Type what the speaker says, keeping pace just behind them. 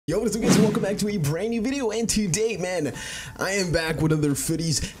Yo, what's up guys, welcome back to a brand new video, and today, man, I am back with another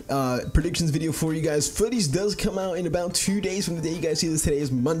Footies predictions video for you guys. Footies does come out in about 2 days from the day you guys see this. Today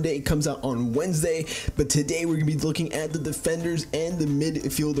is Monday, it comes out on Wednesday, but today we're going to be looking at the defenders and the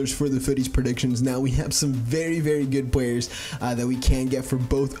midfielders for the Footies predictions. Now, we have some very, very good players that we can get for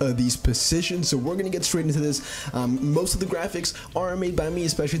both of these positions, so we're going to get straight into this. Most of the graphics are made by me,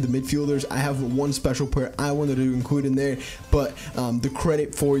 especially the midfielders. I have one special player I wanted to include in there, but the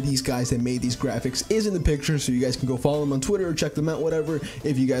credit for these guys that made these graphics is in the picture, so you guys can go follow them on Twitter or check them out, whatever,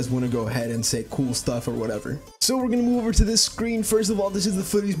 if you guys want to go ahead and say cool stuff or whatever. So we're gonna move over to this screen. First of all, this is the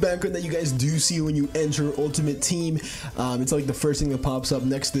Footies background that you guys do see when you enter Ultimate Team. It's like the first thing that pops up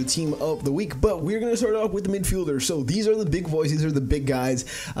next to the team of the week, but we're gonna start off with the midfielders. So these are the big boys, these are the big guys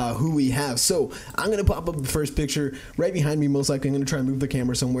who we have. So I'm gonna pop up the first picture right behind me. Most likely I'm gonna try and move the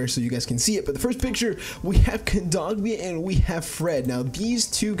camera somewhere so you guys can see it, but the first picture, we have POGBA and we have Fred. Now these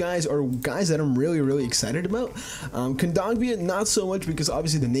two guys are guys that I'm really excited about. POGBA, not so much, because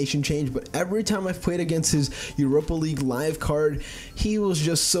obviously the nation changed, but every time I've played against his Europa League live card, he was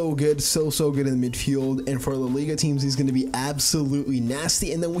just so good, so good in the midfield, and for La Liga teams he's going to be absolutely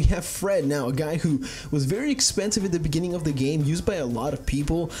nasty. And then we have Fred, now a guy who was very expensive at the beginning of the game, used by a lot of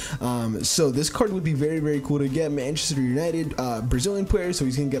people, so this card would be very cool to get. Manchester United, Brazilian player, so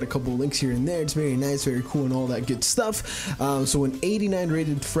he's going to get a couple links here and there. It's very nice, very cool, and all that good stuff. So an 89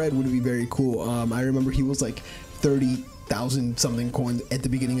 rated Fred would be very cool. I remember he was like 30,000 something coins at the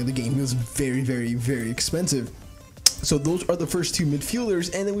beginning of the game. He was very expensive. So those are the first two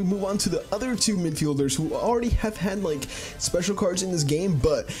midfielders, and then we move on to the other two midfielders who already have had like special cards in this game,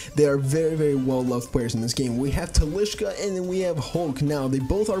 but they are very well loved players in this game. We have DIJK and then we have Hulk. Now they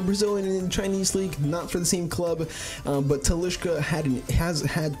both are Brazilian in the Chinese league, not for the same club, but DIJK has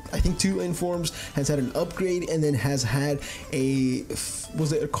had I think 2 informs, has had an upgrade, and then has had a,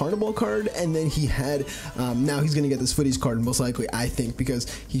 was it a Carnival card, and then he had now he's gonna get this Footies card most likely, I think, because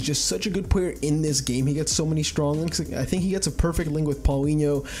he's just such a good player in this game. He gets so many strong links. I think he gets a perfect link with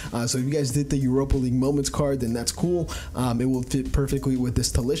Paulinho, so if you guys did the Europa League Moments card, then that's cool. It will fit perfectly with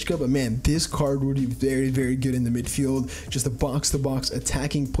this DIJK, but man, this card would be very good in the midfield. Just a box-to-box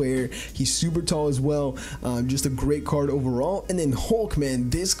attacking player. He's super tall as well, just a great card overall. And then Hulk, man,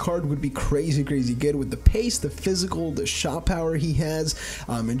 this card would be crazy good with the pace, the physical, the shot power he has,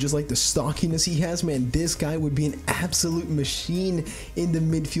 and just like the stockiness he has. Man, this guy would be an absolute machine in the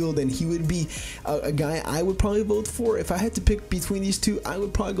midfield, and he would be a guy I would probably vote for. If I had to pick between these two, I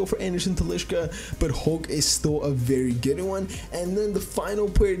would probably go for Anderson DIJK, but Hulk is still a very good one. And then the final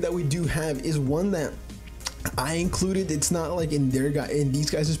player that we do have is one that I included. It's not like in these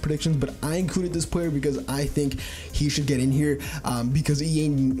guys' predictions, but I included this player because I think he should get in here, because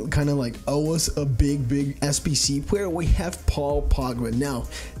EA kind of like owe us a big SBC player. We have POGBA. Now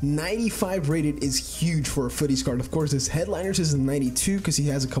 95 rated is huge for a Footies card. Of course, his headliners is a 92 because he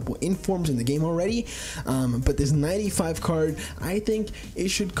has a couple informs in the game already, but this 95 card, I think it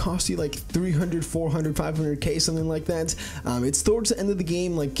should cost you like 300, 400, 500k, something like that. It's towards the end of the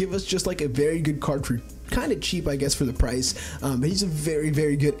game. Like, give us just like a very good card for kind of cheap, I guess, for the price, but he's a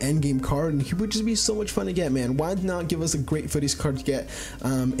very good end game card, and he would just be so much fun to get, man. Why not give us a great Footies card to get,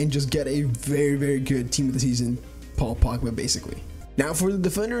 and just get a very good team of the season, POGBA, basically. Now for the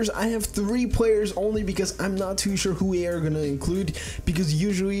defenders, I have 3 players only because I'm not too sure who we are going to include, because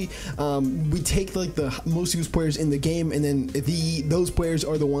usually we take like the most used players in the game, and then those players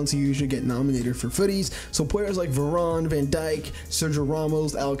are the ones who usually get nominated for Footies. So players like Varane, Van Dijk, Sergio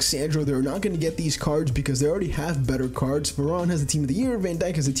Ramos, Alexandro, they're not going to get these cards because they already have better cards. Varane has a team of the year, Van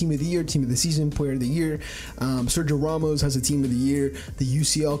Dijk has a team of the year, team of the season, player of the year. Sergio Ramos has a team of the year, the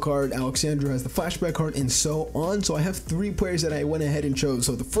UCL card, Alexandro has the flashback card, and so on. So I have 3 players that I went ahead and chose.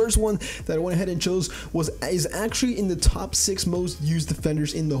 So the first one that I went ahead and chose is actually in the top 6 most used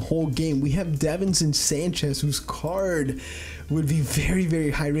defenders in the whole game. We have Davinson Sanchez, whose card would be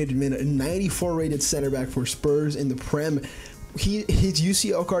very high rated, man. A 94 rated center back for Spurs in the Prem. His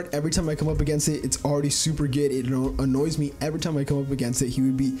UCL card, every time I come up against it, it's already super good. It annoys me every time I come up against it. He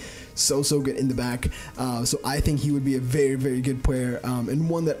would be so good in the back. So I think he would be a very good player, and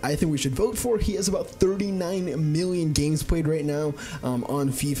one that I think we should vote for. He has about 39 million games played right now on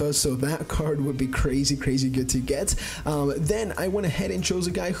FIFA, so that card would be crazy good to get. Then I went ahead and chose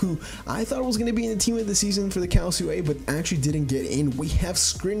a guy who I thought was going to be in the team of the season for the Calcio, but actually didn't get in. We have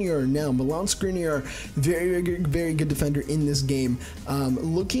Skriniar now. Milan Skriniar, very good defender in this this game.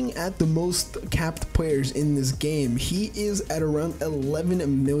 Looking at the most capped players in this game, he is at around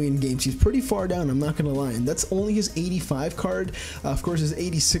 11 million games. He's pretty far down, I'm not gonna lie, and that's only his 85 card. Of course, his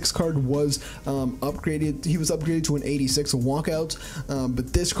 86 card was upgraded. He was upgraded to an 86, a walkout,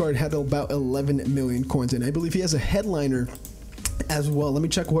 but this card had about 11 million coins, and I believe he has a headliner as well. Let me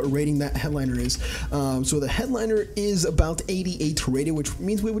check what rating that headliner is. So the headliner is about 88 rated, which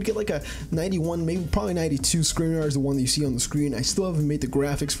means we would get like a 91, maybe probably 92. Screen yard is the one that you see on the screen. I still haven't made the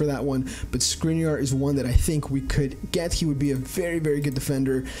graphics for that one, but screen yard is one that I think we could get. He would be a very, very good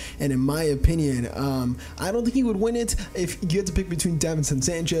defender, and in my opinion, I don't think he would win it. If you had to pick between Davinson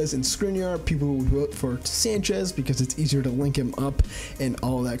Sanchez and screen yard, people would vote for Sanchez because it's easier to link him up and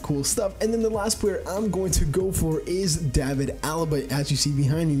all that cool stuff. And then the last player I'm going to go for is David Alaba. As you see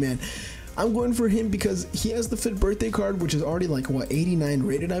behind me, man, I'm going for him because he has the fit birthday card, which is already like what, 89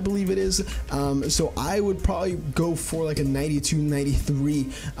 rated, I believe it is. So I would probably go for like a 92, 93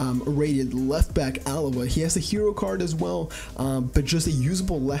 rated left back Alaba. He has the hero card as well, but just a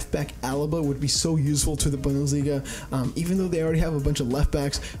usable left back Alaba would be so useful to the Bundesliga. Even though they already have a bunch of left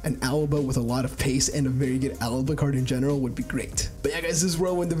backs, an Alaba with a lot of pace and a very good Alaba card in general would be great. But yeah, guys, this is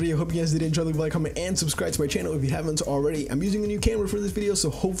where I'll end the video. Hope you guys did enjoy. Leave a like, comment, and subscribe to my channel if you haven't already. I'm using a new camera for this video, so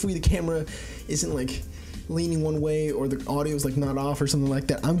hopefully the camera isn't like leaning one way or the audio is like not off or something like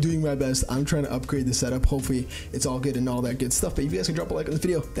that. I'm doing my best. I'm trying to upgrade the setup. Hopefully it's all good and all that good stuff. But if you guys can drop a like on this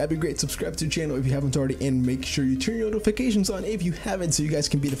video, that'd be great. Subscribe to the channel if you haven't already, and make sure you turn your notifications on if you haven't, so you guys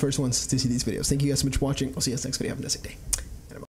can be the first ones to see these videos. Thank you guys so much for watching. I'll see you guys next video. Have a nice day.